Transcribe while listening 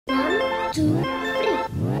2, 3.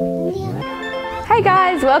 Hey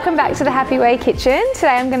guys, welcome back to the Happy Way Kitchen.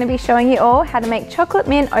 Today I'm going to be showing you all how to make chocolate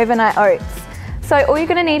mint overnight oats. So all you're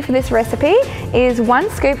going to need for this recipe is 1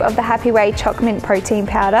 scoop of the Happy Way choc mint protein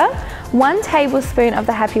powder, 1 tablespoon of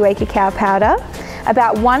the Happy Way cacao powder,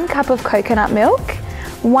 about 1 cup of coconut milk,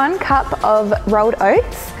 1 cup of rolled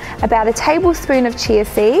oats, about a tablespoon of chia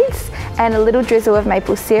seeds, and a little drizzle of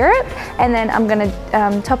maple syrup, and then I'm going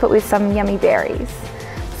to top it with some yummy berries.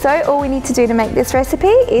 So all we need to do to make this recipe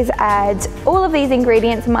is add all of these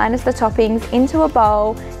ingredients minus the toppings into a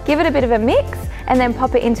bowl, give it a bit of a mix, and then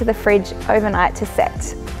pop it into the fridge overnight to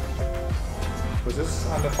set. Was this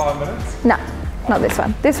under 5 minutes? No, not this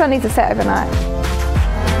one. This one needs to set overnight.